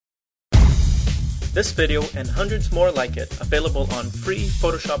This video and hundreds more like it available on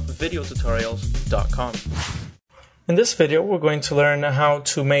freePhotoshopVideoTutorials.com. In this video, we're going to learn how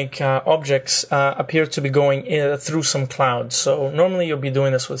to make objects appear to be going through some clouds. So normally you'll be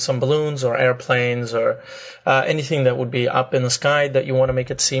doing this with some balloons or airplanes or anything that would be up in the sky that you want to make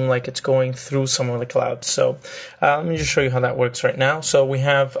it seem like it's going through some of the clouds. So let me just show you how that works right now. So we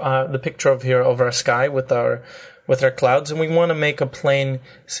have the picture of here of our sky with our clouds, and we want to make a plane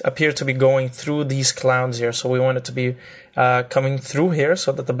appear to be going through these clouds here. So we want it to be coming through here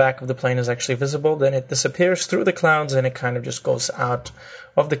so that the back of the plane is actually visible. Then it disappears through the clouds and it kind of just goes out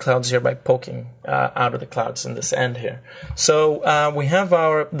of the clouds here by poking out of the clouds in this end here. So we have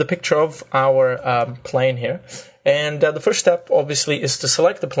the picture of our plane here. And the first step, obviously, is to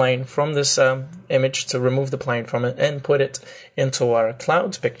select the plane from this image, to remove the plane from it and put it into our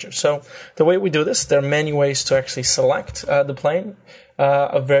clouds picture. So the way we do this, there are many ways to actually select the plane.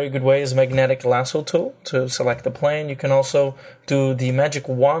 A very good way is magnetic lasso tool to select the plane. You can also do the magic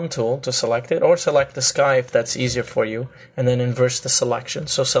wand tool to select it, or select the sky if that's easier for you, and then inverse the selection.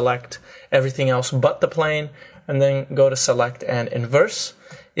 So select everything else but the plane, and then go to select and inverse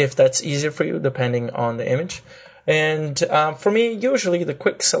if that's easier for you, depending on the image. And for me, usually the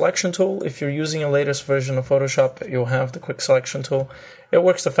quick selection tool, if you're using a latest version of Photoshop, you'll have the quick selection tool. It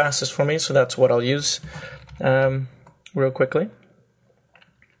works the fastest for me, so that's what I'll use real quickly.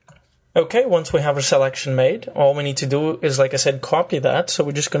 Okay, once we have our selection made, all we need to do is, like I said, copy that. So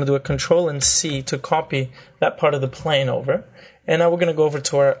we're just going to do a Control and C to copy that part of the plane over. And now we're going to go over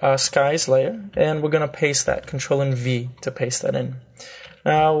to our skies layer, and we're going to paste that, Control and V to paste that in.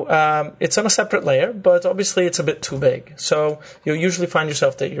 Now, it's on a separate layer, but obviously it's a bit too big. So you'll usually find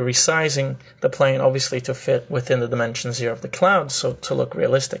yourself that you're resizing the plane, obviously, to fit within the dimensions here of the clouds, so to look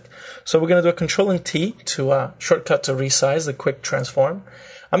realistic. So we're going to do a Control and T to shortcut to resize, the quick transform.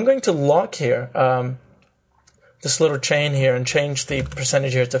 I'm going to lock here this little chain here and change the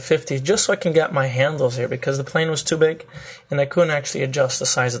percentage here to 50, just so I can get my handles here, because the plane was too big and I couldn't actually adjust the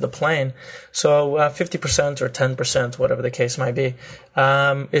size of the plane. So 50% or 10%, whatever the case might be,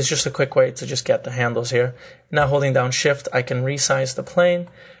 is just a quick way to just get the handles here. Now holding down Shift, I can resize the plane,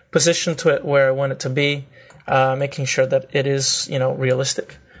 position to it where I want it to be, making sure that it is,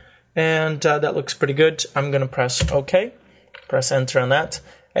 realistic. And that looks pretty good. I'm going to press OK, press Enter on that.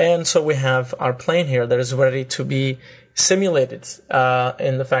 And so we have our plane here that is ready to be simulated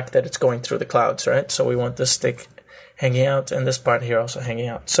in the fact that it's going through the clouds, right? So we want this stick hanging out and this part here also hanging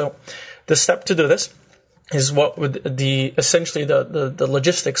out. So the step to do this is essentially the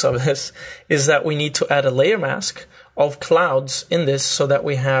logistics of this is that we need to add a layer mask of clouds in this so that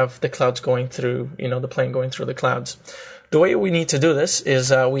we have the clouds going through, the plane going through the clouds. The way we need to do this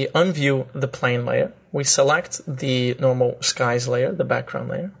is we unview the plane layer. We select the normal skies layer, the background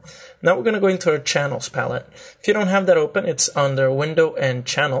layer. Now we're going to go into our channels palette. If you don't have that open, it's under Window and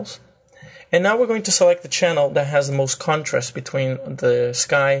Channels. And now we're going to select the channel that has the most contrast between the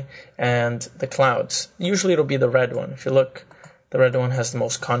sky and the clouds. Usually it'll be the red one. If you look, the red one has the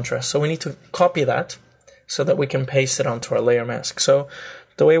most contrast. So we need to copy that so that we can paste it onto our layer mask. So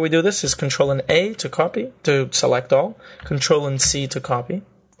the way we do this is Control and A to copy, to select all, Control and C to copy.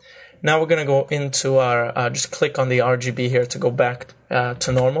 Now we're going to go into our, just click on the RGB here to go back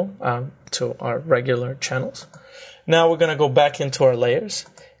to normal, to our regular channels. Now we're going to go back into our layers,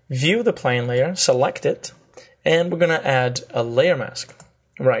 view the plane layer, select it, and we're going to add a layer mask.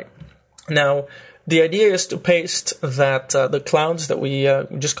 Right. Now, the idea is to paste that, the clouds that we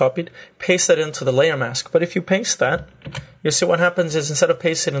just copied, paste that into the layer mask. But if you paste that, you see what happens is instead of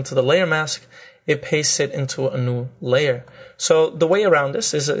pasting it into the layer mask, it pastes it into a new layer. So the way around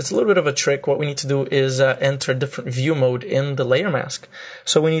this is it's a little bit of a trick. What we need to do is enter different view mode in the layer mask.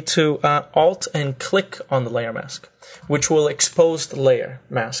 So we need to Alt and click on the layer mask, which will expose the layer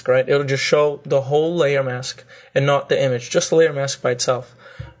mask, right? It'll just show the whole layer mask and not the image, just the layer mask by itself.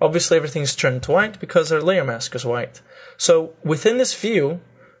 Obviously everything's turned to white because our layer mask is white. So within this view,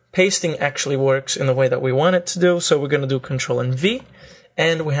 pasting actually works in the way that we want it to do. So we're going to do Control and V.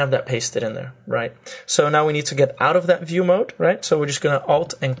 And we have that pasted in there, right? So now we need to get out of that view mode, right? So we're just going to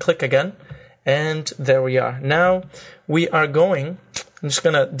Alt and click again. And there we are. Now we are I'm just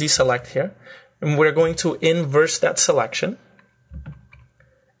going to deselect here. And we're going to inverse that selection.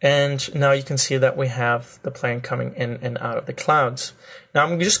 And now you can see that we have the plane coming in and out of the clouds. Now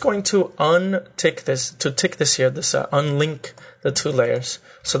I'm just going to unlink the two layers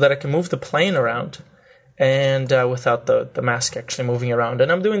so that I can move the plane around and without the mask actually moving around.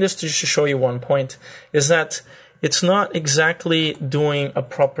 And I'm doing this to just show you one point, is that it's not exactly doing a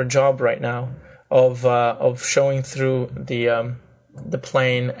proper job right now of showing through the the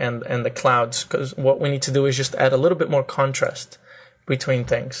plane and the clouds, because what we need to do is just add a little bit more contrast between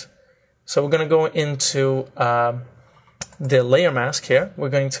things. So we're going to go into the layer mask here. We're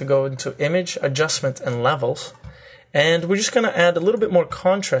going to go into image, adjustment, and levels. And we're just going to add a little bit more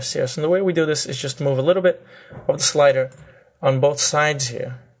contrast here. So the way we do this is just move a little bit of the slider on both sides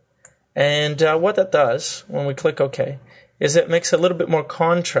here. And what that does when we click OK is it makes it a little bit more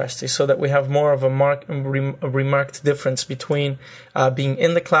contrasty so that we have more of a remarked difference between being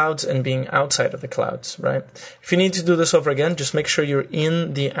in the clouds and being outside of the clouds, right? If you need to do this over again, just make sure you're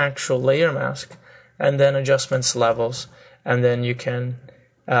in the actual layer mask and then adjustments, levels, and then you can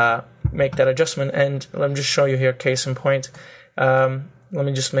make that adjustment. And let me just show you here, case in point. Let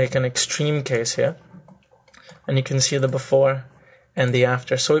me just make an extreme case here. And you can see the before and the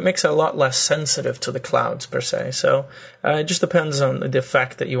after. So it makes it a lot less sensitive to the clouds per se. So it just depends on the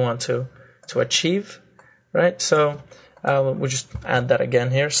effect that you want to achieve, right? So we'll just add that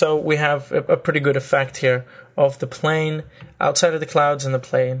again here. So we have a pretty good effect here of the plane outside of the clouds and the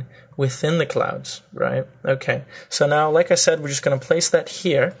plane within the clouds, right? Okay, so now, like I said, we're just going to place that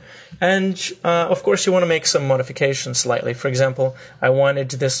here. And of course, you want to make some modifications slightly. For example, I wanted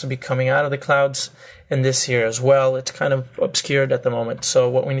this to be coming out of the clouds and this here as well. It's kind of obscured at the moment. So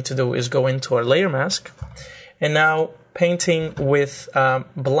what we need to do is go into our layer mask. And now painting with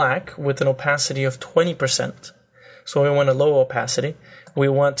black with an opacity of 20%. So we want a low opacity. We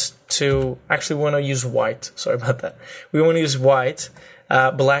want to use white. Sorry about that. We want to use white.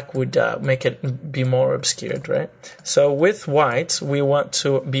 Black would make it be more obscured, right? So with white, we want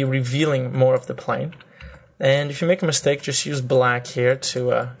to be revealing more of the plane. And if you make a mistake, just use black here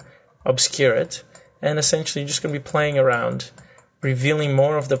to obscure it. And essentially, you're just going to be playing around, revealing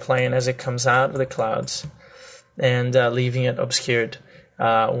more of the plane as it comes out of the clouds and leaving it obscured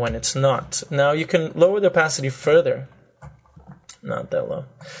when it's not. Now, you can lower the opacity further. Not that low.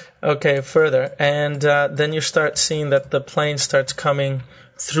 Okay, further. And then you start seeing that the plane starts coming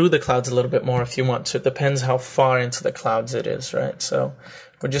through the clouds a little bit more if you want to. It depends how far into the clouds it is, right? So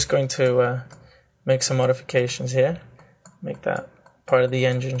we're just going to make some modifications here. Make that part of the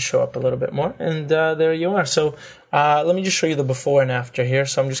engine show up a little bit more. And there you are. So let me just show you the before and after here.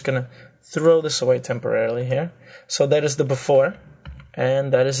 So I'm just going to throw this away temporarily here. So that is the before.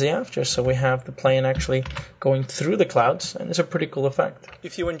 And that is the after. So we have the plane actually going through the clouds, and it's a pretty cool effect.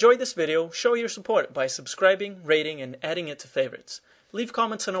 If you enjoyed this video, show your support by subscribing, rating, and adding it to favorites. Leave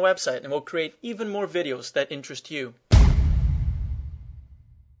comments on our website and we'll create even more videos that interest you.